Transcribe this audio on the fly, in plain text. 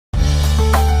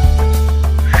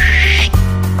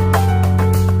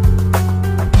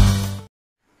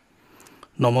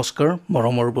নমস্কাৰ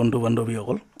মৰমৰ বন্ধু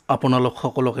বান্ধৱীসকল আপোনালোক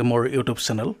সকলোকে মোৰ ইউটিউব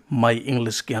চেনেল মাই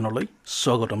ইংলিছ জ্ঞানলৈ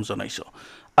স্বাগতম জনাইছো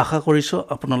আশা কৰিছো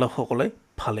আপোনালোক সকলে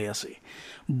ভালে আছে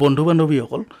বন্ধু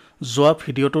বান্ধৱীসকল যোৱা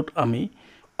ভিডিঅটোত আমি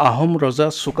আহোম ৰজা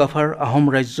চুকাফাৰ আহোম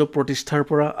ৰাজ্য প্ৰতিষ্ঠাৰ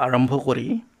পৰা আৰম্ভ কৰি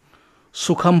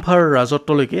সুখাম্ফাৰ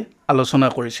ৰাজত্বলৈকে আলোচনা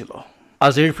কৰিছিল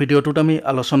আজিৰ ভিডিঅটোত আমি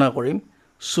আলোচনা কৰিম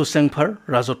সুচেংফাৰ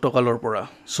ৰাজত্বকালৰ পৰা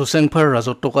সুচেংফাৰ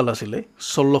ৰাজত্বকাল আছিল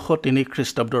 1603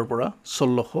 খ্ৰীষ্টাব্দৰ পৰা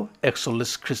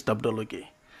 1641 খ্ৰীষ্টাব্দলৈকে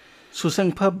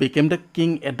Suchengfa became the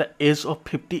king at the age of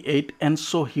 58 and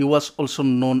so he was also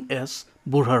known as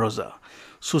Burha Raja.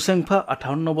 Suchengfa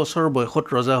 58 বছৰ বয়সত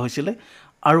ৰজা হৈছিল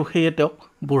আৰু হেয়ে তেওঁক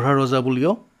বুঢ়া ৰজা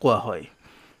বুলিও কোৱা হয়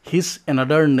His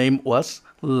another name was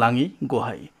Langi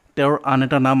Gohai. তেওঁৰ আন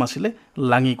এটা নাম আছিল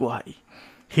লাঙি Gohain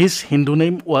His Hindu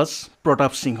name was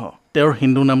Pratap Singh. তেওঁৰ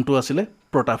হিন্দু নামটো আছিল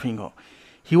প্ৰতাপ সিংহ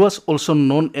He was also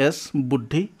known as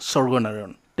বুদ্ধি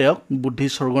স্বৰ্গনাৰায়ণ তেওঁক বুদ্ধি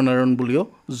স্বৰ্গনাৰায়ণ বুলিও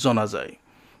জনা যায়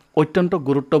অত্যন্ত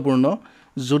গুৰুত্বপূৰ্ণ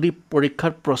যদি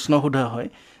পৰীক্ষাত প্ৰশ্ন সোধা হয়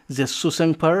যে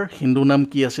সুচেংফাৰ হিন্দু নাম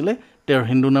কি আছিল তেওঁৰ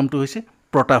হিন্দু নামটো হৈছে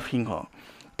প্ৰতাপ সিংহ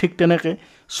ঠিক তেনেকৈ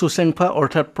সুচেংফা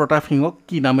অৰ্থাৎ প্ৰতাপ সিংহক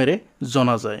কি নামেৰে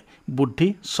জনা যায় বুদ্ধি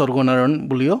স্বৰ্গনাৰায়ণ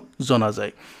বুলিও জনা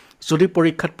যায় যদি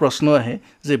পৰীক্ষাত প্ৰশ্ন আহে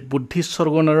যে বুদ্ধি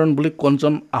স্বৰ্গনাৰায়ণ বুলি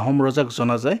কোনজন আহোম ৰজাক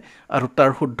জনা যায় আৰু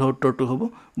তাৰ শুদ্ধ উত্তৰটো হ'ব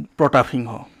প্ৰতাপ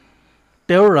সিংহ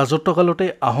তেওঁৰ ৰাজত্বকালতে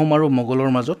আহোম আৰু মোগলৰ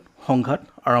মাজত সংঘাত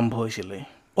আৰম্ভ হৈছিল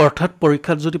অৰ্থাৎ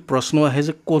পৰীক্ষাত যদি প্ৰশ্ন আহে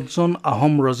যে কোনজন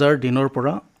আহোম ৰজাৰ দিনৰ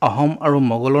পৰা আহোম আৰু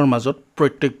মোগলৰ মাজত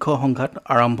প্ৰত্যক্ষ সংঘাত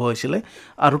আৰম্ভ হৈছিল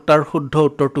আৰু তাৰ শুদ্ধ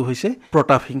উত্তৰটো হৈছে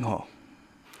প্ৰতাপ সিংহ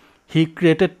He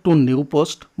created two new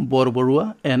posts Borbarua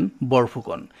and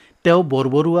Borphukan তেওঁ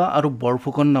বৰবৰুৱা আৰু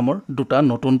বৰফুকন নামৰ দুটা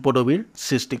নতুন পদবীৰ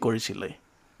সৃষ্টি কৰিছিল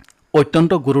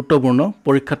অত্যন্ত গুৰুত্বপূৰ্ণ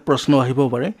পৰীক্ষাত প্ৰশ্ন আহিব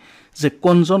পাৰে যে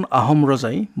কোনজন আহোম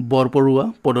ৰজাই বৰবৰুৱা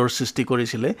পদৰ সৃষ্টি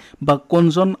কৰিছিল বা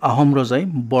কোনজন আহোম ৰজাই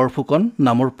বৰফুকন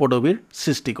নামৰ পদবীৰ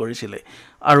সৃষ্টি কৰিছিল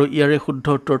আৰু ইয়াৰে শুদ্ধ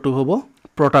উত্তৰটো হ'ব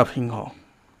প্ৰতাপ সিংহ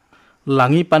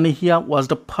Langi Panihia was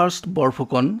the first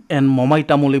Borphukan and Momai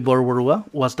Tamuli Borbarua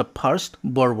was the first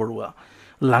Borbarua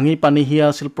Langi Panihia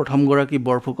আছিল প্ৰথম গৰাকী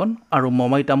বৰফুকন আৰু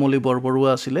Momai Tamuli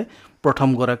বৰবৰুৱা আছিল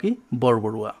প্ৰথম গৰাকী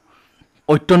বৰবৰুৱা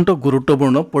অত্যন্ত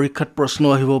গুৰুত্বপূৰ্ণ পৰীক্ষাত প্ৰশ্ন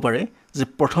আহিব পাৰে যে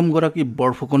প্ৰথম গৰাকী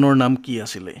বৰফুকনৰ নাম কি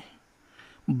আছিল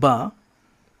বা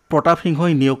প্ৰতাপ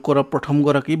সিংহই নিয়োগ কৰা প্ৰথম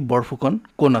গৰাকী বৰফুকন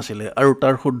কোন আছিল আৰু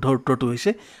তাৰ শুদ্ধ উত্তৰটো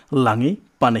হৈছে লাঙি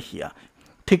পানেহিয়া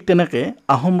ঠিক তেনেকৈ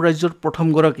আহোম ৰাজ্যৰ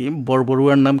প্ৰথম গৰাকী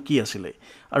বৰবৰুৱাৰ নাম কি আছিল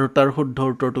আৰু তাৰ শুদ্ধ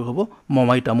উত্তৰটো হ'ব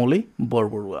মমাই Tamuli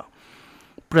Borbarua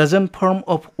Present form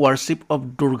of worship of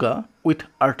Durga with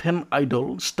earthen idol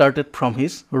started from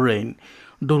his reign.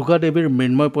 Durga দেৱীৰ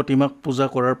মৃন্ময় প্ৰতিমাক পূজা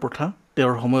কৰাৰ প্ৰথা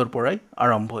তেওঁৰ সময়ৰ পৰাই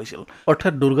আৰম্ভ হৈছিল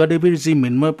অৰ্থাৎ দুৰ্গা দেৱীৰ যি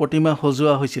মৃন্ময় প্ৰতিমা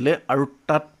সজোৱা হৈছিল আৰু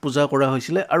তাত পূজা কৰা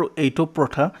হৈছিল আৰু এইটো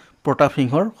প্ৰথা প্ৰতাপ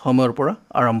সিংহৰ সময়ৰ পৰা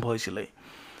আৰম্ভ হৈছিল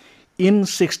In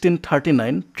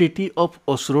 1639, Treaty of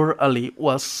Osrur Ali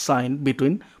was signed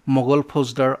between Mughal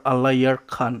Faujdar Allahyar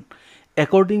Khan.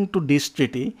 According to this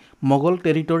treaty, Mughal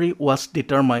territory was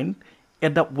determined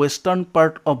at the western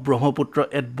part of Brahmaputra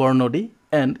at Barnodi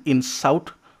and in south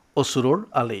Osrur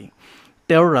Ali.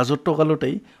 তেওঁৰ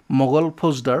ৰাজত্বকালতেই মোগল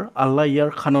ফৌজদাৰ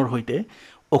আল্লায়াৰ খানৰ সৈতে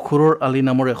অখুৰৰ আলী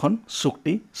নামৰ এখন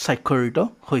চুক্তি স্বাক্ষৰিত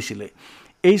হৈছিল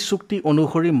এই চুক্তি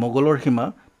অনুসৰি মোগলৰ সীমা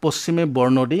পশ্চিমে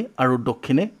বৰ্ণদী আৰু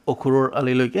দক্ষিণে অখুৰৰ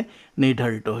আলীলৈকে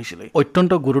নিৰ্ধাৰিত হৈছিল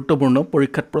অত্যন্ত গুৰুত্বপূৰ্ণ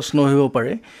পৰীক্ষাত প্ৰশ্ন আহিব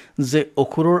পাৰে যে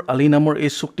অখুৰৰ আলী নামৰ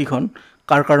এই চুক্তিখন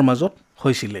কাৰ মাজত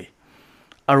হৈছিল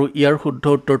আৰু ইয়াৰ শুদ্ধ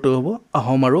উত্তৰটো হ'ব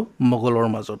আহোম আৰু মোগলৰ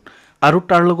মাজত আৰু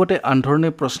তাৰ লগতে আনধৰণে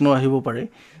প্ৰশ্ন আহিব পাৰে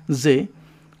যে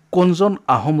কোনজন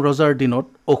আহোম ৰজাৰ দিনত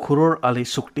অখুৰৰ আলী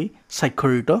চুক্তি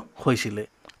স্বাক্ষৰিত হৈছিল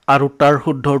আৰু তাৰ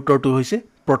শুদ্ধ উত্তৰটো হৈছে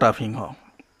প্ৰতাপ সিংহ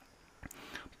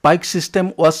Pike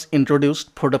system was introduced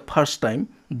for the first time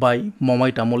by Momai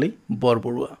Tamuli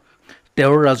Borbarua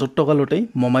তেওঁৰ ৰাজত্বকালতে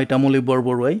Momai Tamuli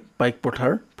বৰবৰুৱাই পাইক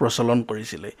প্ৰথাৰ প্ৰচলন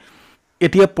কৰিছিল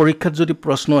এতিয়া পৰীক্ষাত যদি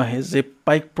প্ৰশ্ন আহে যে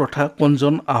পাইক প্ৰথা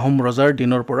কোনজন আহোম ৰজাৰ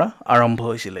দিনৰ পৰা আৰম্ভ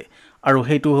হৈছিল আৰু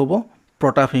সেইটো হ'ব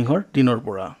প্ৰতাপ সিংহৰ দিনৰ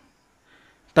পৰা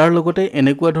তাৰ লগতে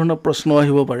এনেকুৱা ধৰণৰ প্ৰশ্ন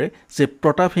আহিব পাৰে যে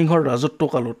প্ৰতাপ সিংহৰ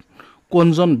ৰাজত্বকালত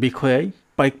কোনজন বিষয়াই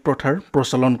পাইক প্ৰথাৰ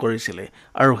প্ৰচলন কৰিছিল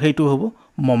আৰু সেইটো হ'ব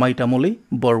মমাই তামুলী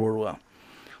বৰবৰুৱা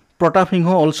প্ৰতাপ সিংহ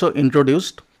অলসো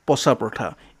ইন্ট্ৰোডিউসড পছা প্ৰথা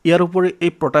ইয়াৰ উপৰি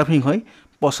এই প্ৰতাপ সিংহই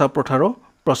পছা প্ৰথাৰো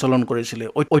প্ৰচলন কৰিছিল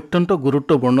অত্যন্ত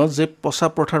গুৰুত্বপূৰ্ণ যে পছা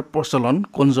প্ৰথাৰ প্ৰচলন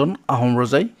কোনজন আহোম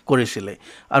ৰজাই কৰিছিল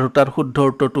আৰু তাৰ শুদ্ধ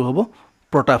উত্তৰটো হ'ব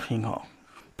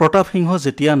প্ৰতাপ সিংহ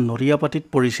যেতিয়া নৰিয়াপাটিত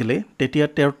পৰিছিল তেতিয়া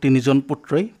তেওঁৰ তিনিজন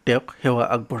পুত্ৰই তেওঁক সেৱা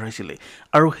আগবঢ়াইছিল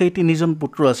আৰু সেই তিনিজন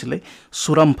পুত্ৰ আছিল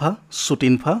সুৰামফা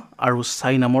সুতিনফা আৰু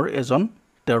চাই নামৰ এজন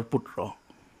তেওঁৰ পুত্ৰ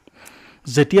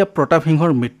যেতিয়া প্ৰতাপ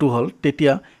সিংহৰ মৃত্যু হ'ল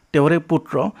তেতিয়া তেওঁৰে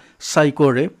পুত্ৰ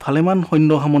চাইকৰে ভালেমান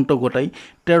সৈন্য সামন্ত গোটাই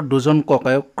তেওঁৰ দুজন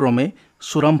ককায়ক ক্ৰমে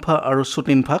চুৰাম্ফা আৰু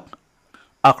চুটিনফাক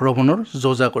আক্ৰমণৰ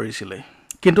যোজা কৰিছিলে।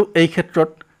 কিন্তু এই ক্ষেত্ৰত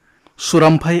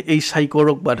চুৰাম্ফাই এই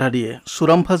চাইকৰক বাধা দিয়ে।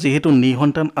 চুৰাম্ফা যিহেতু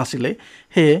নিসন্তান আছিলে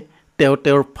সেয়ে তেওঁ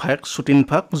তেওঁৰ ভায়েক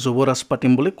চুটিনফাক যুৱৰাজ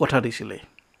পাতিম বুলি কথা দিছিলে।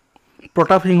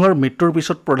 প্ৰতাপ সিংহৰ মৃত্যুৰ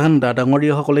পিছত প্ৰধান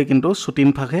ডাঙৰীয়াসকলে কিন্তু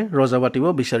চুটিনফাকহে ৰজা পাতিব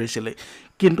বিচাৰিছিলে।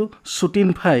 কিন্তু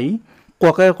চুটিনফাই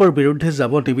ককায়কৰ বিৰুদ্ধে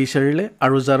যাব নিবিচাৰিলে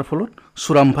আৰু যাৰ ফলত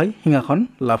চুৰাম্ফাই সিংহাসন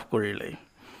লাভ কৰিলে।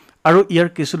 আৰু ইয়াৰ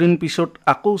কিছুদিন পিছত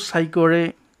আকৌ চাইকৰে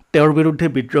তেওঁৰ বিৰুদ্ধে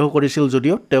বিদ্ৰোহ কৰিছিল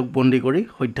যদিও তেওঁক বন্দী কৰি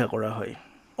হত্যা কৰা হয়।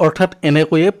 অৰ্থাৎ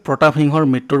এনেকৈয়ে প্ৰতাপ সিংহৰ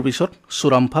মৃত্যুৰ পিছত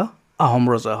চুৰাম্ফা আহোম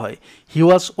ৰজা হয়। He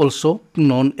was also'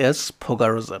 known as ভগা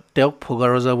ৰজা। তেওঁক ভগা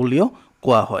ৰজা বুলিও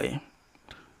কোৱা হয়।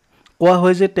 কোৱা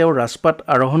হয় যে তেওঁ ৰাজপাট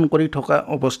আৰোহণ কৰি থকা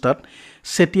অৱস্থাত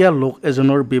চেতিয়া লোক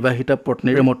এজনৰ বিবাহিতা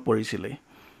পত্নীৰ প্ৰেমত পৰিছিলে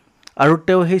আৰু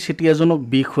তেওঁ সেই চেতিয়াজনক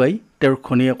বিষ খুৱাই তেওঁৰ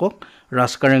ঘনীয়েকক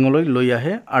ৰাজকাৰেঙলৈ লৈ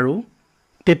আহে আৰু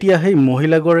তেতিয়া সেই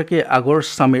মহিলাগৰাকীয়ে আগৰ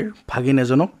স্বামীৰ ভাগিন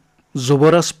এজনক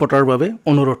যুৱৰাজ পতাৰ বাবে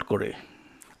অনুৰোধ কৰে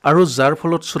আৰু যাৰ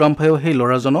ফলত চুৰাম্ফাইও সেই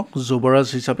ল'ৰাজনক যুৱৰাজ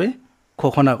হিচাপে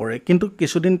ঘোষণা কৰে। কিন্তু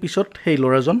কিছুদিন পিছত সেই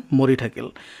ল'ৰাজন মৰি থাকিল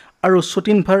আৰু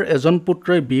চুটিনফাৰ এজন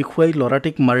পুত্ৰই বিষ খুৱাই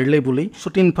ল'ৰাটিক মাৰিলে বুলি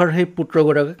চুটিনফাৰ সেই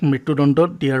পুত্ৰগৰাকীক মৃত্যুদণ্ড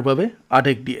দিয়াৰ বাবে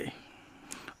আদেশ দিয়ে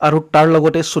আৰু তাৰ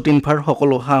লগতে চুটিনফাৰ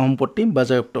সকলো সা সম্পত্তি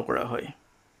বাজেয়াপ্ত কৰা হয়।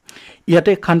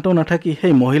 ইয়াতে ক্ষান্ত নাথাকি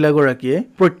সেই মহিলাগৰাকীয়ে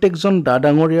প্ৰত্যেকজন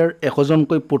ডাঙৰীয়াৰ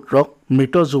একোজনকৈ পুত্ৰক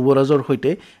মৃত যুৱৰাজৰ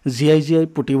সৈতে জীয়াই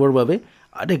পুতিবৰ বাবে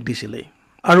আদেশ দিছিলে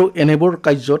আৰু এনেবোৰ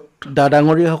কাৰ্যত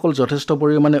ডাঙৰীয়াসকল যথেষ্ট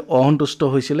পৰিমাণে অসন্তুষ্ট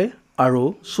হৈছিলে আৰু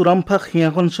চুৰাম্ফাক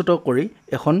সিংহাসনচ্যুত কৰি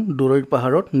এখন দূৰৈৰ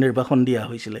পাহাৰত নিৰ্বাসন দিয়া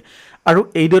হৈছিলে আৰু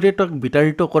এইদৰে তেওঁক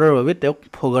বিতাড়িত কৰাৰ বাবে তেওঁক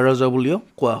ভগা ৰজা বুলিও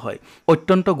কোৱা হয়।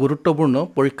 অত্যন্ত গুৰুত্বপূৰ্ণ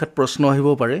পৰীক্ষাত প্ৰশ্ন আহিব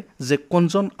পাৰে যে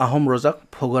কোনজন আহোম ৰজাক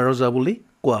ভগা ৰজা বুলি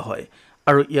কোৱা হয়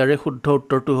আৰু ইয়াৰে শুদ্ধ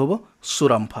উত্তৰটো হ'ব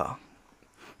চুৰাম্ফা।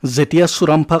 যেতিয়া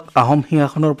চুৰাম্ফাক আহোম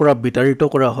সিংহাসনৰ পৰা বিতাড়িত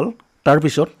কৰা হ'ল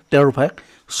তাৰপিছত তেওঁৰ ভায়েক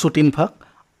চুটিনফাক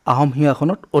আহোম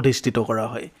সিংহাসনত অধিষ্ঠিত কৰা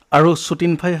হয় আৰু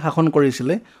চুটিনফাই শাসন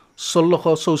কৰিছিলে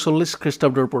 ১৬৪৪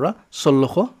 খ্ৰীষ্টাব্দৰ পৰা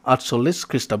 ১৬৪৮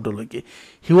 খ্ৰীষ্টাব্দলৈকে।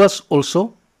 He was also'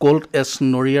 cold as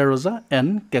নৰিয়া ৰজা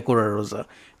এণ্ড কেঁকোৰা ৰজা।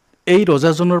 এই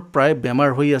ৰজাজনৰ প্ৰায় বেমাৰ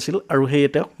হৈ আছিল আৰু সেয়ে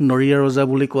তেওঁক নৰিয়া ৰজা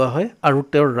বুলি কোৱা হয় আৰু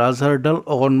তেওঁৰ ৰাজহাড়ডাল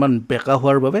অকণমান বেঁকা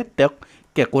হোৱাৰ বাবে তেওঁক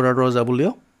কেঁকোৰা ৰজা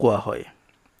বুলিও কোৱা হয়।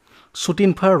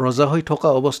 চুটিনফা ৰজা হৈ থকা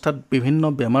অৱস্থাত বিভিন্ন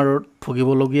বেমাৰত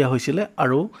ভুগিবলগীয়া হৈছিলে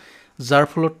আৰু যাৰ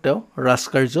ফলত তেওঁ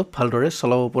ৰাজকাৰ্য ভালদৰে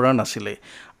চলাব পৰা নাছিলে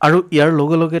আৰু ইয়াৰ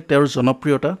লগে লগে তেওঁৰ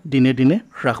জনপ্ৰিয়তা দিনে দিনে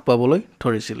হ্ৰাস পাবলৈ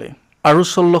ধৰিছিলে আৰু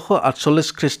 ১৬৪৮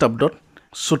 খ্ৰীষ্টাব্দত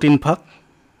চুটিনফাক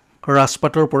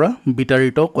ৰাজপাটৰ পৰা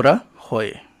বিতাড়িত কৰা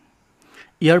হয়।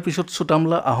 ইয়াৰ পিছত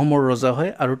চুটামলা আহোমৰ ৰজা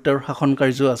হয় আৰু তেওঁৰ শাসন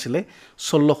কাৰ্য আছিলে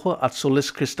 ১৬৪৮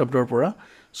 খ্ৰীষ্টাব্দৰ পৰা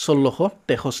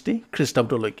 ১৬৬৩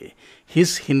 খ্ৰীষ্টাব্দলৈকে। His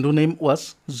Hindu name was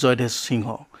Jayadhwaj সিংহ।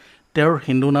 তেওঁৰ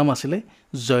হিন্দু নাম আছিলে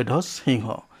জয়ধ্বজ সিংহ।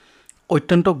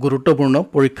 অত্যন্ত গুৰুত্বপূৰ্ণ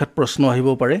পৰীক্ষাত প্ৰশ্ন আহিব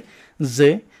পাৰে যে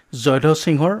জয়ধ্বজ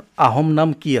সিংহৰ আহোম নাম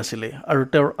কি আছিলে আৰু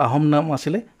তেওঁৰ আহোম নাম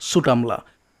আছিলে চুটামলা,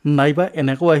 নাইবা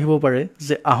এনেকৈ আহিব পাৰে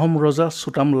যে আহোম ৰজা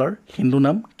চুটামলাৰ হিন্দু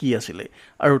নাম কি আছিলে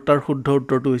আৰু তাৰ শুদ্ধ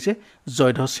উত্তৰটো হৈছে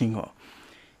জয়ধ্বজ সিংহ।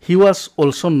 He was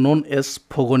also' known as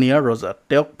ভগনীয়া ৰজা।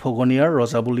 তেওঁক ভগনীয়াৰ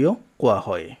ৰজা বুলিও কোৱা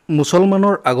হয়।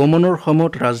 মুছলমানৰ আগমনৰ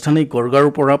সময়ত ৰাজধানী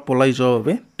গড়গাঁৱৰ পৰা পলাই যোৱাৰ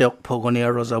বাবে তেওঁক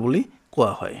ভগনীয়াৰ ৰজা বুলি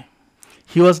কোৱা হয়।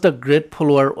 He was the great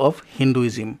flower of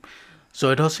Hinduism.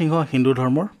 Jayadhwaj সিংহ হিন্দু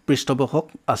ধৰ্মৰ পৃষ্ঠপোষক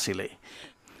আছিলে।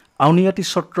 আউনীআটী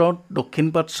সত্ৰ,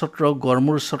 দক্ষিণপাট সত্ৰ,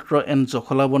 গড়মূৰ সত্ৰ এণ্ড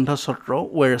জখলাবন্ধা সত্ৰ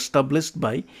ৱেৰ এষ্টাব্লিছড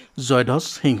বাই জয়ধ্বজ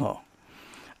সিংহ।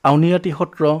 আউনীআটী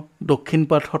সত্ৰ,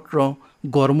 দক্ষিণপাট সত্ৰ,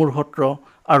 গড়মূৰ সত্ৰ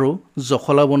আৰু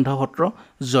জখলাবন্ধা সত্ৰ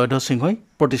জয়ধ্বজ সিংহই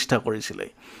প্ৰতিষ্ঠা কৰিছিলে।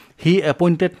 হি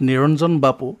appointed Niranjan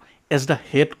Bapu as the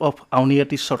head of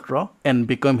Auniati Satra and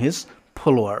BCom his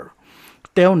flower.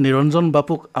 তেওঁ নিৰঞ্জন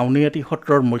বাপুক আউনীআটী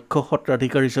সত্ৰৰ মুখ্য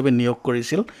সত্ৰাধিকাৰ হিচাপে নিয়োগ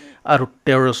কৰিছিল আৰু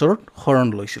তেওঁৰ ওচৰত শৰণ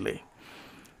লৈছিলে।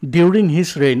 During his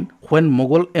rain when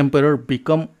Mughal emperor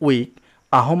became weak,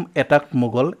 Ahom attacked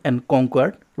Mughal and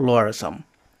conquered Lower Assam.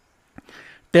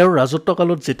 তেওঁৰ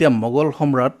ৰাজত্বকালত যেতিয়া মোগল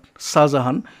সম্ৰাট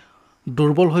শ্বাহজাহান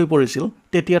দুৰ্বল হৈ পৰিছিল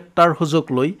তেতিয়া তাৰ সুযোগ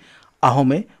লৈ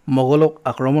আহোমে মোগলক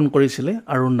আক্ৰমণ কৰিছিলে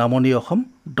আৰু নামনি অসম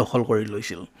দখল কৰি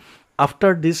লৈছিল।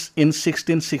 After this, in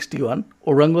 1661,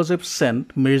 Aurangzeb sent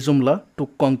Mir Jumla to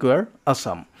conquer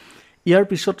Assam. ইয়াৰ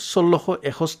পিছত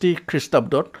 ১৬৬১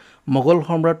 খ্ৰীষ্টাব্দত মোগল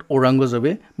সম্ৰাট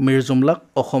ঔৰংগজেবে মিৰ জুমলাক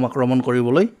অসম আক্ৰমণ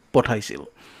কৰিবলৈ পঠাইছিল।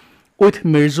 With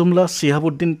Mir Jumla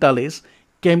Shihabuddin তালিছ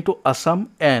came to Assam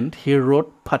and he road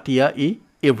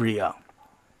ফাটিয়া-ই-এভৰিয়া।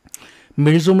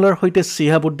 মিৰ জুমলাৰ সৈতে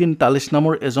চিহাবুদ্দিন তালিছ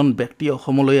নামৰ এজন ব্যক্তি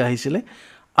অসমলৈ আহিছিলে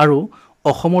আৰু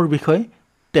অসমৰ বিষয়ে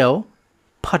তেওঁ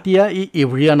ফাটিয়া ই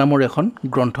ইভৰিয়া নামৰ এখন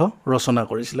গ্ৰন্থ ৰচনা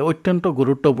কৰিছিলে অত্যন্ত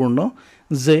গুৰুত্বপূৰ্ণ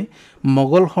যে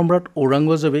মোগল সম্ৰাট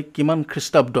ঔৰংগজেবে কিমান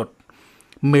খ্ৰীষ্টাব্দত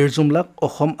মিৰ জুমলাক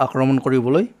অসম আক্ৰমণ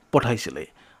কৰিবলৈ পঠাইছিলে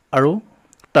আৰু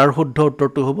তাৰ শুদ্ধ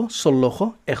উত্তৰটো হ'ব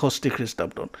 1661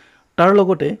 খ্ৰীষ্টাব্দত তাৰ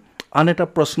লগতে আন এটা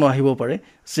প্ৰশ্ন আহিব পাৰে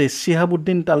যে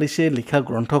শিহাবুদ্দিন তালিছে লিখা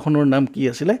গ্ৰন্থখনৰ নাম কি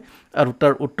আছিল আৰু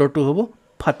তাৰ উত্তৰটো হ'ব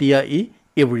ফাটিয়া ই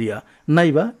ইভৰিয়া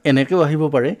নাইবা এনেকেও আহিব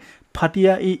পাৰে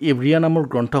ফাটিয়া ই ইভৰিয়া নামৰ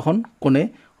গ্ৰন্থখন কোনে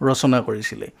ৰচনা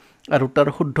কৰিছিলে আৰু তাৰ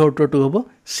শুদ্ধ উত্তৰটো হ'ব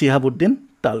Shihabuddin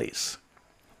তালিছ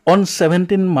On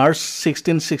 17 March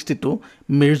 1662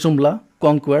 Mir Jumla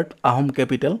কনকুৱাৰ্ড Ahom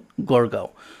capital Gargaon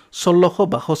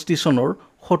 1662 চনৰ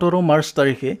 17 মাৰ্চ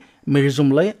তাৰিখে মিৰ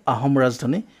জুমলাই আহোম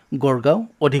ৰাজধানী গড়গাঁও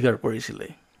অধিকাৰ কৰিছিলে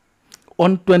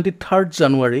On 23rd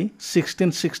January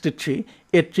 1663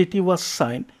 a treaty was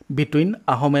signed between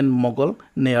Ahom and Mughal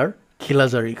near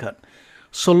খিলাজাৰী ঘাট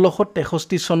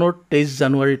 1663 চনৰ 23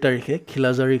 জানুৱাৰী তাৰিখে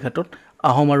খিলাজাৰী ঘাটত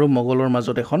আহোম আৰু মোগলৰ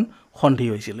মাজত এখন সন্ধি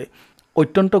হৈছিলে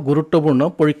অত্যন্ত গুৰুত্বপূৰ্ণ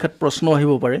পৰীক্ষাত প্ৰশ্ন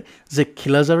আহিব পাৰে যে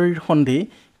খিলাজাৰীৰ সন্ধি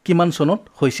কিমান চনত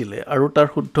হৈছিলে আৰু তাৰ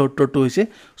শুদ্ধ উত্তৰটো হৈছে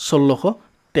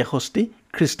 1663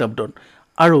 খ্ৰীষ্টাব্দত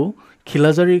আৰু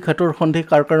খিলাজাৰী ঘাটৰ সন্ধি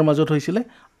কাৰ কাৰ মাজত হৈছিলে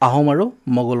আহোম আৰু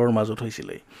মোগলৰ মাজত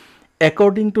হৈছিলে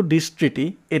According to this treaty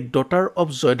a daughter of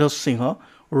Jayadhwaj সিংহ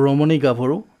ৰমণী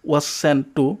গাভৰু was sent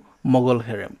to Mughal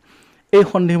harem এই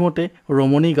সন্ধিমতে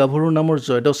ৰমণী গাভৰু নামৰ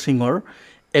জয়ধ্বজ সিংহৰ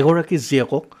এগৰাকী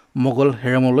জীয়েকক মোগল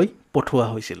হেৰেমলৈ পঠোৱা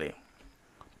হৈছিলে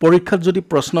পৰীক্ষাত যদি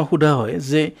প্ৰশ্ন সোধা হয়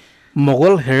যে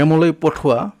মোগল হেৰেমলৈ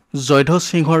পঠোৱা জয়ধ্বজ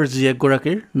সিংহৰ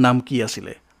জীয়েকগৰাকীৰ নাম কি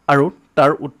আছিলে আৰু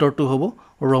তাৰ উত্তৰটো হ'ব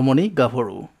ৰমণী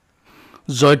গাভৰু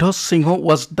জয়ধ্বজ সিংহ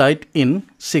was died in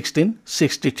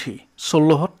 1663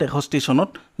 1663 চনত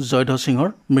জয়ধ্বজ সিংহৰ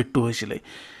মৃত্যু হৈছিলে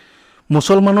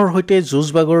মুছলমানৰ সৈতে যুঁজ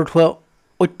বাগৰত হোৱা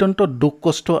অত্যন্ত দুখ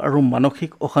কষ্ট আৰু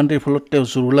মানসিক অশান্তিৰ ফলত তেওঁ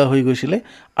জুৰুলা হৈ গৈছিলে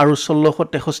আৰু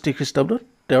 1663 খ্ৰীষ্টাব্দত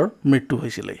তেওঁৰ মৃত্যু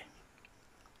হৈছিলে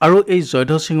আৰু এই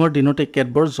জয়ধ্বজ সিংহৰ দিনতে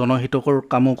কেতবৰ জনহিতকৰ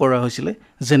কাম কৰা হৈছিলে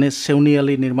যেনে সেউনি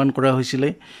আলি নিৰ্মাণ কৰা হৈছিলে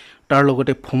তাৰ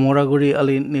লগতে ফমৰাগুৰি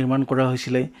আলি নিৰ্মাণ কৰা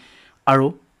হৈছিলে আৰু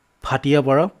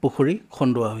ফাটিয়াপাৰা পুখুৰী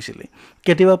খন্দোৱা হৈছিলে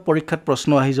কেতিয়াবা পৰীক্ষাত প্ৰশ্ন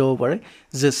আহি যাব পাৰে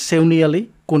যে সেউনি আলি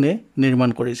কোনে নিৰ্মাণ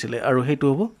কৰিছিলে আৰু সেইটো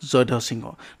হ'ব জয়ধ্বজ সিংহ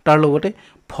তাৰ লগতে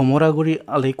ফমৰাগুৰি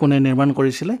আলি কোনে নিৰ্মাণ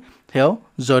কৰিছিলে হেও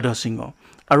জয়ধ্বজ সিংহ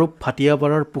আৰু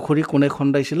ফাটিয়াপাৰাৰ পুখুৰী কোনে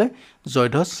খন্দাইছিলে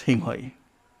জয়ধ্বজ সিংহই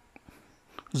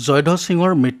জয়ধ্বজ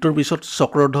সিংহৰ মৃত্যুৰ পিছত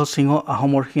চক্ৰধ্বজ সিংহ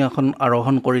আহোমৰ সিংহাসন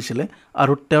আৰোহণ কৰিছিলে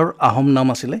আৰু তেওঁৰ আহোম নাম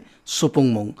আছিলে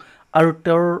চুপুংমুং আৰু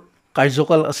তেওঁৰ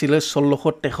কাৰ্যকাল আছিলে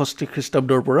 1663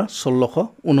 খ্ৰীষ্টাব্দৰ পৰা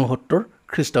 1669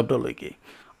 খ্ৰীষ্টাব্দলৈকে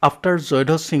আফটাৰ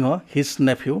জয়ধ্বজ সিংহ হিজ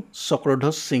নেফিউ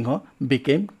চক্ৰধ্বজ সিংহ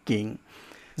বিকেম কিং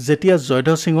যেতিয়া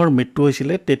জয়ধ্বজ সিংহৰ মৃত্যু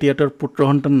হৈছিলে তেতিয়া তেওঁৰ পুত্ৰ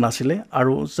সন্তান নাছিলে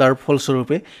আৰু যাৰ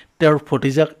ফলস্বৰূপে তেওঁৰ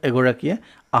ভতিজাক এগৰাকীয়ে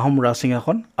আহোম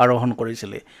ৰাজসিংহাসন আৰোহণ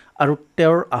কৰিছিলে আৰু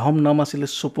তেওঁৰ আহোম নাম আছিলে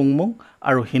চুপুংমুং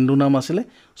আৰু হিন্দু নাম আছিলে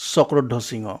চক্ৰধ্বজ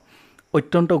সিংহ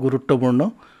অত্যন্ত গুৰুত্বপূৰ্ণ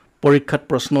পৰীক্ষাত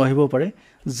প্ৰশ্ন আহিব পাৰে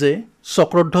যে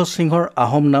চক্ৰধ্বজ সিংহৰ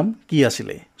আহোম নাম কি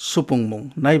আছিলে চুপুংমুং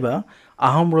নাইবা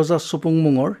আহোম ৰজা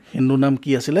চুপুংমুঙৰ হিন্দু নাম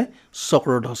কি আছিলে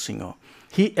চক্ৰধ্বজ সিংহ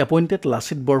He appointed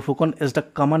Lasit Borfukon as the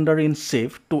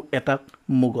commander-in-chief to attack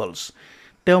Mughals.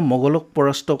 তেওঁ মোগলক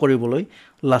পৰাস্ত কৰিবলৈ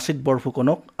লাচিত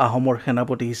বৰফুকনক আহোমৰ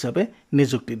সেনাপতি হিচাপে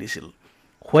নিযুক্তি দিছিল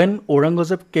When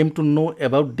Aurangzeb came to know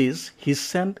about this, he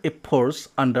sent a force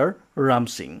under Ram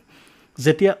Singh.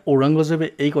 যেতিয়া ঔৰংগজেবে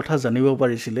এই কথা জানিব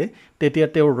পাৰিছিলে তেতিয়া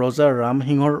তেওঁ ৰজা ৰাম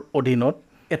সিংহৰ অধীনত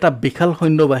এটা বিশাল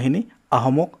সৈন্যবাহিনী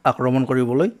আহোমক আক্ৰমণ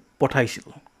কৰিবলৈ পঠাইছিল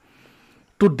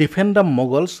To defend the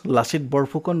Mughals, Lasit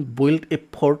Borfukon built a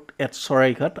fort at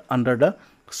Saraighat under the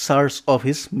charge of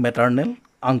his maternal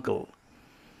uncle.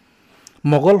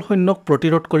 Mughal সৈন্যক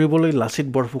প্ৰতিৰোধ কৰিবলৈ লাচিত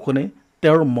বৰফুকনে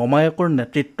তেওঁৰ মমায়েকৰ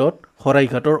নেতৃত্বত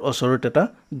সৰাইঘাটৰ ওচৰত এটা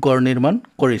গড় নিৰ্মাণ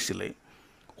কৰিছিলে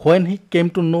When he came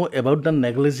to know about the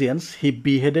negligence, he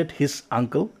beheaded his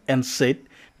uncle and said,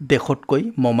 দেশতকৈ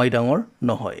মমাই ডাঙৰ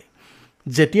নহয়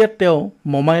যেতিয়া তেওঁ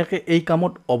মমায়েকে এই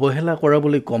কামত অৱহেলা কৰা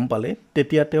বুলি গম পালে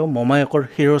তেতিয়া তেওঁ মমায়েকৰ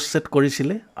শিৰচ্ছেদ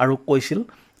কৰিছিলে আৰু কৈছিল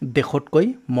দেশতকৈ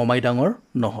মমাই ডাঙৰ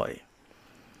নহয়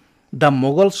The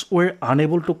Mughals were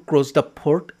unable to cross the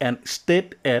fort and stayed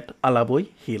at Alaboi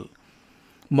Hill.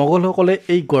 মোগলসকলে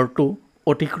এই গড়টো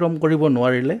অতিক্ৰম কৰিব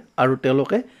নোৱাৰিলে আৰু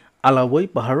তেওঁলোকে আলাবৈ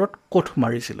পাহাৰত কোঠ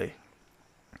মাৰিছিলে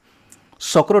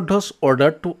Chakradhwaj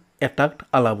ordered to attack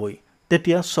Alaboi.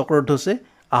 তেতিয়া চক্ৰধ্বজে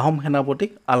আহোম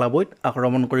সেনাপতিক আলাবৈত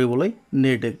আক্ৰমণ কৰিবলৈ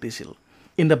নিৰ্দেশ দিছিল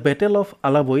In the Battle of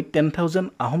Alaboi, 10,000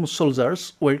 Ahom soldiers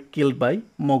were killed by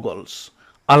Mughals.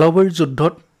 আলাবৈৰ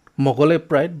যুদ্ধত মোগলে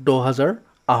প্ৰায় 10,000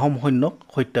 আহোম সৈন্যক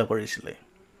হত্যা কৰিছিলে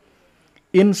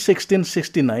In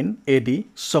 1669 AD,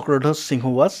 Chakradhaj Singh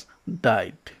was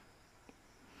died.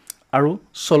 আৰু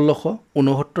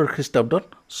 1669 খ্ৰীষ্টাব্দত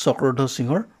চক্ৰধ্বজ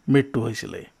সিংহৰ মৃত্যু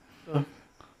হৈছিল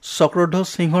চক্ৰধ্বজ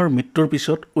সিংহৰ মৃত্যুৰ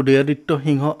পিছত উদয়াদিত্য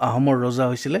সিংহ আহোমৰ ৰজা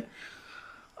হৈছিল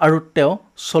আৰু তেওঁ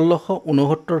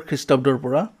 1669 খ্ৰীষ্টাব্দৰ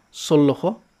পৰা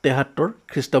 1673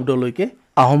 খ্ৰীষ্টাব্দলৈকে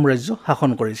আহোম ৰাজ্য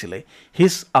শাসন কৰিছিল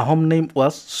হিজ আহোম নেম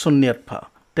ৱাজ সুন্যাতফা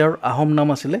তেওঁৰ আহোম নাম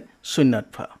আছিল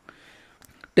সুন্যাতফা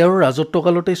তেওঁৰ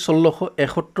ৰাজত্বকালতে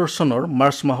 1671 চনৰ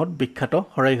মাৰ্চ মাহত বিখ্যাত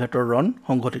শৰাইঘাটৰ ৰণ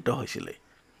সংঘটিত হৈছিল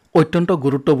অত্যন্ত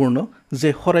গুৰুত্বপূৰ্ণ যে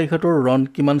শৰাইঘাটৰ ৰণ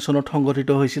কিমান চনত সংঘটিত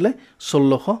হৈছিল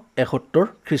 1671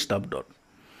 খ্ৰীষ্টাব্দত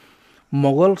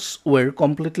Mughals were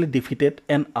completely defeated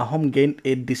and Ahom gained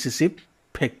a decisive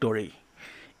victory.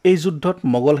 এই যুদ্ধত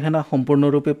মোগল সেনা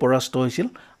সম্পূৰ্ণৰূপে পৰাস্ত হৈছিল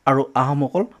আৰু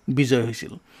আহোমসকল বিজয়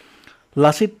হৈছিল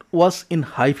Lasit was in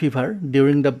high fever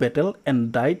during the battle and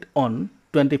died on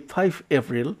 25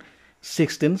 April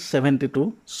 1672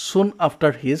 soon after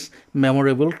his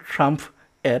memorable triumph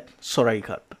at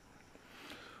Saraighat.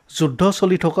 যুদ্ধ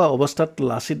চলি থকা অৱস্থাত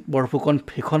লাচিত বৰফুকন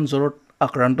ভীষণ জ্বৰত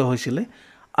আক্ৰান্ত হৈছিল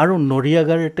আৰু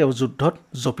নৰিয়াগাৰে তেওঁ যুদ্ধত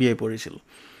জপিয়াই পৰিছিল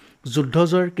যুদ্ধ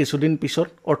জয়ৰ কিছুদিন পিছত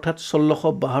অৰ্থাৎ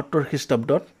 1672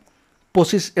 খ্ৰীষ্টাব্দত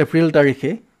 25 এপ্ৰিল তাৰিখে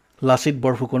লাচিত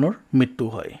বৰফুকনৰ মৃত্যু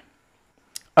হয়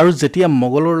আৰু যেতিয়া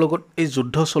মোগলৰ লগত এই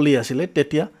যুদ্ধ চলি আছিল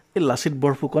তেতিয়া এই লাচিত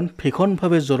বৰফুকন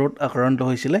ভীষণভাৱে জ্বৰত আক্ৰান্ত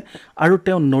হৈছিল আৰু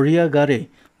তেওঁ নৰিয়াগাৰে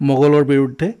মোগলৰ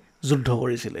বিৰুদ্ধে যুদ্ধ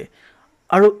কৰিছিল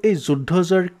আৰু এই যুদ্ধ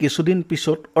জয়ৰ কিছুদিন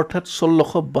পিছত অৰ্থাৎ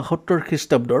 1672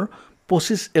 খ্ৰীষ্টাব্দৰ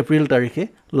 25 এপ্ৰিল তাৰিখে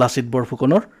লাচিত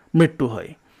বৰফুকনৰ মৃত্যু হয়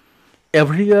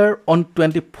Every year on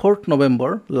 24th November,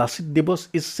 Lasit Divas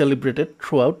is celebrated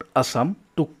throughout Assam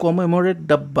to commemorate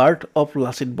the birth of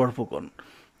Lasit Borfukon.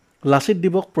 Lasit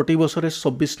Divas প্ৰতি বছৰে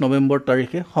 24 নৱেম্বৰ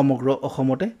তাৰিখে সমগ্ৰ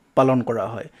অসমতে পালন কৰা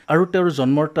হয় আৰু তেওঁৰ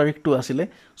জন্মৰ তাৰিখটো আছিল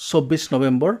 24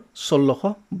 নৱেম্বৰ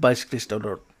 1622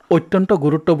 খ্ৰীষ্টাব্দত অত্যন্ত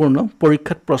গুৰুত্বপূৰ্ণ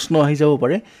পৰীক্ষাত প্ৰশ্ন আহি যাব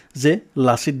পাৰে যে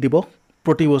লাচিত দিৱস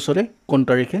প্ৰতি বছৰে কোন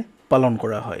তাৰিখে পালন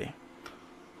কৰা হয়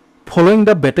Following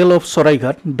the Battle of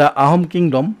Saraighat, the Ahom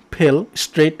kingdom fell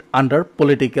straight under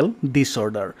political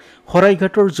disorder.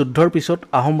 Saraighator যুদ্ধৰ পিছত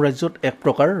আহোম ৰাজ্যত এক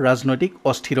প্ৰকাৰ ৰাজনৈতিক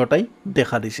অস্থিৰতাই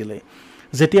দেখা দিছিল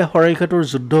যেতিয়া সৰাইঘাটৰ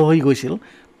যুদ্ধ হৈ গৈছিল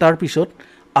তাৰ পিছত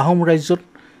আহোম ৰাজ্যত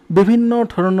বিভিন্ন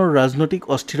ধৰণৰ ৰাজনৈতিক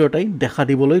অস্থিৰতাই দেখা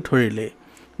দিবলৈ ধৰিলে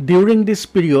During this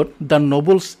period, the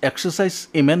nobles exercised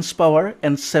immense power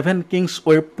and 7 kings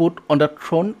were put on the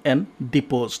throne and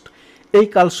deposed. এই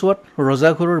কালছোৱাত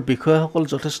ৰজাঘৰৰ বিষয়াসকল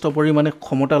যথেষ্ট পৰিমাণে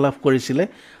ক্ষমতা লাভ কৰিছিল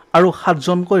আৰু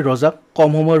 7জনকৈ ৰজাক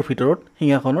কম সময়ৰ ভিতৰত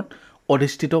সিংহাসনত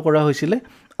অধিষ্ঠিত কৰা হৈছিল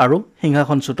আৰু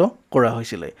সিংহাসনচ্যুত কৰা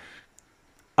হৈছিল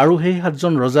আৰু সেই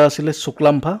 7জন ৰজা আছিল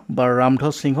শুক্লাম্ভা বা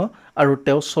ৰামধ্বজ সিংহ আৰু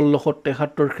তেওঁ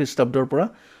 1673 খ্ৰীষ্টাব্দৰ পৰা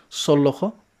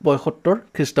 1675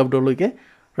 খ্ৰীষ্টাব্দলৈকে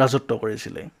ৰাজত্ব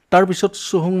কৰিছিল তাৰ পিছত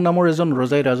সুহুং নামৰ এজন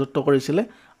ৰজাই ৰাজত্ব কৰিছিল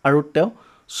আৰু তেওঁ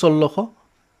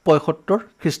 1675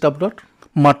 খ্ৰীষ্টাব্দত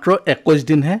মাত্ৰ 21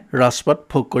 দিনহে ৰাজপাট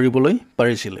ভোগ কৰিবলৈ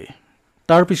পাৰিছিল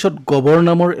তাৰ পিছত গবৰ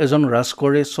নামৰ এজন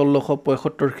ৰাজকোঁৱৰে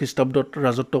 1675 খ্ৰীষ্টাব্দত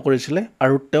ৰাজত্ব কৰিছিল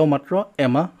আৰু তেওঁ মাত্ৰ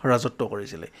এমাহ ৰাজত্ব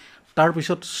কৰিছিল তাৰ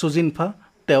পিছত সুজিনফা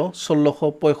তেওঁ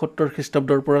 1675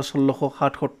 খ্ৰীষ্টাব্দৰ পৰা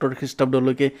 1677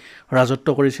 খ্ৰীষ্টাব্দলৈকে ৰাজত্ব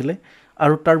কৰিছিল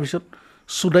আৰু তাৰ পিছত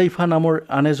সুদাইফা নামৰ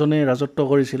আন এজনে ৰাজত্ব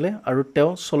কৰিছিল আৰু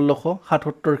তেওঁ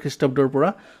 1677 খ্ৰীষ্টাব্দৰ পৰা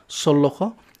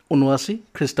 1679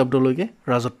 খ্ৰীষ্টাব্দলৈকে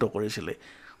ৰাজত্ব কৰিছিল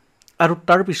আৰু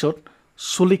তাৰ পিছত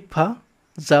সুলিকফা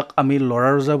যাক আমি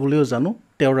লৰা ৰজা বুলিও জানো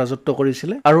তেওঁ ৰাজত্ব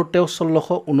কৰিছিল আৰু তেওঁ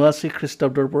 1679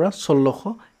 খ্ৰীষ্টাব্দৰ পৰা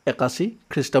 1681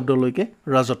 খ্ৰীষ্টাব্দলৈকে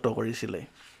ৰাজত্ব কৰিছিল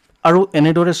আৰু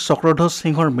এনেদৰে চক্ৰধ্বজ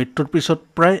সিংহৰ মৃত্যুৰ পিছত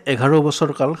প্ৰায় 11 বছৰ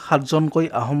কাল 7জনকৈ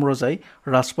আহোম ৰজাই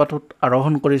ৰাজপাটত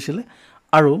আৰোহণ কৰিছিল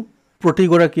আৰু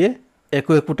প্ৰতিগৰাকীয়ে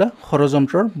একোটা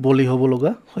ষড়যন্ত্ৰৰ বলি হ'ব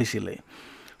লগা হৈছিল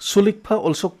সুলিকফা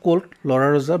also called লৰা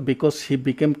ৰজা because he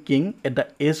became king at the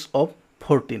age of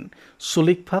 14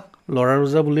 সুলিকফাক লৰা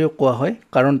ৰজা বুলিও কোৱা হয়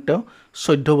কাৰণ তেওঁ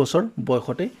 14 বছৰ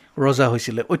বয়সতে ৰজা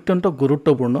হৈছিল অত্যন্ত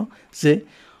গুৰুত্বপূৰ্ণ যে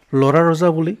লৰা ৰজা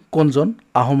বুলি কোনজন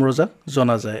আহোম ৰজাক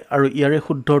জনা যায় আৰু ইয়াৰে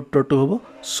শুদ্ধ উত্তৰটো হ'ব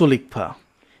সুলিকফা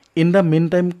In the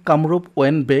meantime Kamrup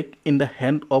went back in the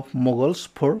hand of Mughals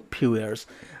for few years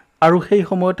আৰু সেই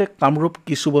সময়তে কামৰূপ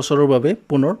কিছু বছৰৰ বাবে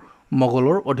পুনৰ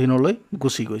মোগলৰ অধীনলৈ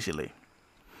গুচি গৈছিল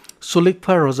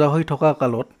সুলিকফা ৰজা হৈ থকা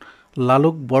কালত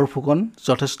লালুক বৰফুকন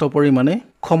যথেষ্ট পৰিমাণে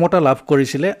ক্ষমতা লাভ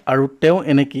কৰিছিল আৰু তেওঁ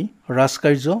এনেকি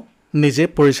ৰাজকাৰ্য নিজে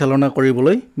পৰিচালনা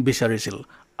কৰিবলৈ বিচাৰিছিল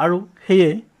আৰু হেয়ে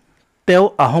তেওঁ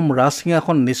আহোম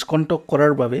ৰাজসিংহাসন নিষ্কণ্টক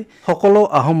কৰাৰ বাবে সকলো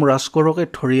আহোম ৰাজকোঁৱৰকে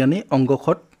ধৰি আনি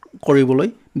অংগখত কৰিবলৈ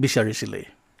বিচাৰিছিল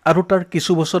আৰু তাৰ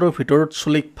কিছু বছৰৰ ভিতৰত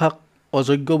সুলিকফাক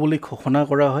অযোগ্য বুলি ঘোষণা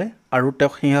কৰা হয় আৰু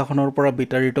তেওঁক সিংহাসনৰ পৰা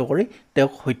বিতাড়িত কৰি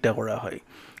তেওঁক হত্যা কৰা হয়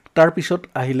তাৰ পিছত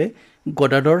আহিলে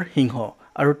গদাধৰ সিংহ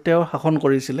আৰু তেওঁ শাসন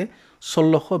কৰিছিলে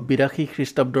 1682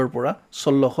 খ্ৰীষ্টাব্দৰ পৰা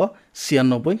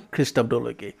 1696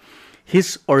 খ্ৰীষ্টাব্দলৈকে His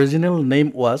original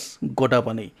name was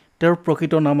Godabani তেওঁৰ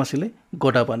প্ৰকৃত নাম আছিলে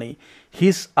Gadapani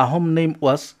His Ahom name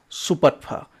was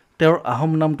Supatpha তেওঁৰ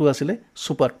আহোম নামটো আছিলে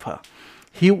সুপাতফা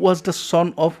He was the son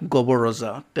of Gobor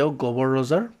Raja তেওঁ গবৰ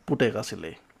ৰজাৰ পুতেক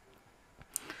আছিলে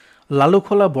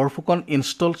Lalukhola Borphukon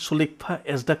installed Sulikpha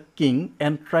as the king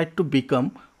and tried to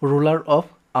become ruler of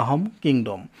Ahom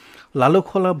kingdom.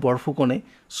 Lalukhola Borphukone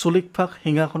Sulikphak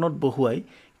সিংহাসনত বহুৱাই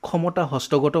ক্ষমতা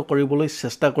হস্তগত কৰিবলৈ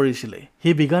চেষ্টা কৰিছিলে.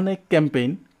 He began a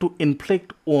campaign to inflict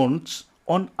wounds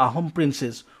on Ahom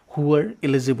princes who were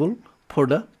eligible for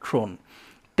the throne.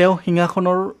 তেওঁ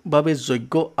সিংহাসনৰ বাবে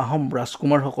যোগ্য আহোম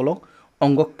ৰাজকুমাৰসকলক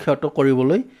অংগক্ষত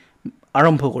কৰিবলৈ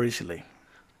আৰম্ভ কৰিছিলে.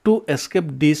 To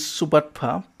escape this,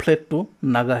 Supatpha fled to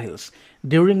Naga Hills.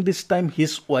 During this time,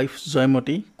 his wife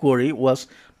Joymati Kori was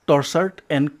tortured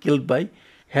and killed by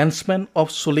henchmen of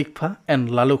Sulikpha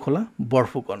and Lalukhola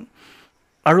Borphukon.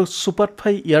 আৰু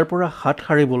Supatphai ইয়াৰ পৰা হাত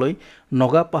সাৰিবলৈ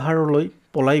নগা পাহাৰলৈ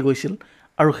পলাই গৈছিল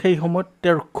আৰু সেই সময়ত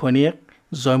তেওঁৰ ঘৈণীয়েক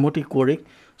জয়মতী কোৰিক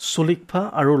Sulikpha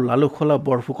আৰু Lalukhola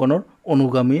Borphukoনৰ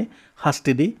অনুগামীয়ে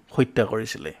শাস্তি দি হত্যা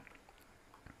কৰিছিলে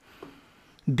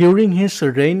During his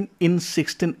reign in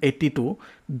 1682,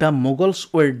 the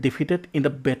Mughals were defeated in the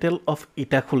Battle of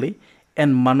Itakhuli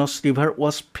and Manos River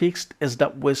was fixed as the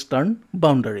western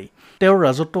boundary. তেওঁৰ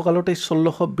ৰাজত্বকালতে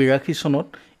 1682 চনত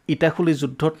ইটাখুলি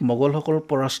যুদ্ধত মোগলসকল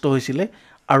পৰাস্ত হৈছিলে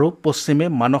আৰু পশ্চিমে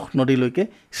মানস নদীলৈকে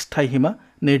স্থায়ী সীমা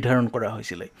নিৰ্ধাৰণ কৰা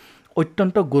হৈছিলে।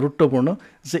 অত্যন্ত গুৰুত্বপূৰ্ণ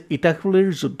যে ইটাখুলিৰ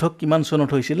যুদ্ধ কিমান চনত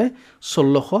হৈছিলে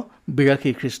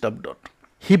 1682 খ্ৰীষ্টাব্দত।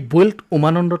 He built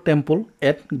Umananda Temple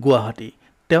at Guwahati.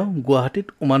 তেওঁ গুৱাহাটীত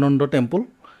উমানন্দ টেম্পল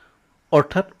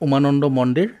অৰ্থাৎ উমানন্দ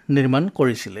মন্দিৰ নিৰ্মাণ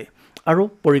কৰিছিলে আৰু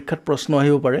পৰীক্ষাত প্ৰশ্ন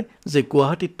আহিব পাৰে যে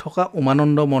গুৱাহাটীত থকা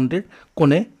উমানন্দ মন্দিৰ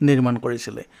কোনে নিৰ্মাণ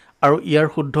কৰিছিলে আৰু ইয়াৰ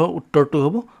শুদ্ধ উত্তৰটো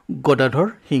হ'ব গদাধৰ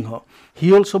সিংহ He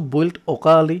also built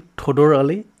Oka Ali, Thodor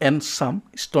Ali and some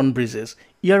stone bridges.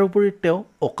 ইয়াৰ উপৰি তেওঁ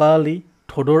Oka Ali,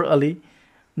 Thodor Ali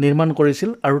নিৰ্মাণ কৰিছিল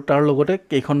আৰু তাৰ লগতে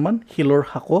কেইখনমান শিলৰ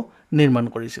সাঁকো নিৰ্মাণ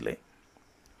কৰিছিলে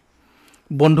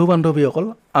বন্ধু বান্ধৱীসকল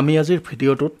আমি আজিৰ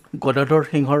ভিডিঅ'টোত গদাধৰ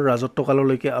সিংহৰ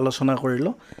ৰাজত্বকাললৈকে আলোচনা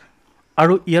কৰিলো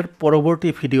আৰু ইয়াৰ পৰৱৰ্তী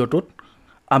ভিডিঅ'টোত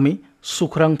আমি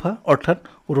সুখৰাংফা অৰ্থাৎ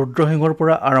ৰুদ্ৰসিংহৰ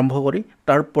পৰা আৰম্ভ কৰি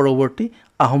তাৰ পৰৱৰ্তী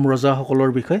আহোম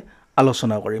ৰজাসকলৰ বিষয়ে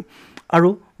আলোচনা কৰিম আৰু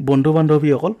বন্ধু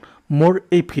বান্ধৱীসকল মোৰ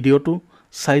এই ভিডিঅ'টো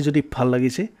চাই যদি ভাল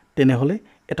লাগিছে তেনেহলে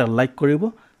এটা লাইক কৰিব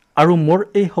আৰু মোৰ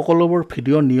এই সকলোবোৰ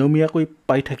ভিডিঅ' নিয়মীয়াকৈ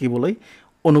পাই থাকিবলৈ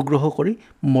অনুগ্ৰহ কৰি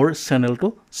মোৰ চেনেলটো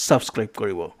সাবস্ক্ৰাইব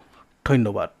কৰিব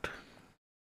ধন্যবাদ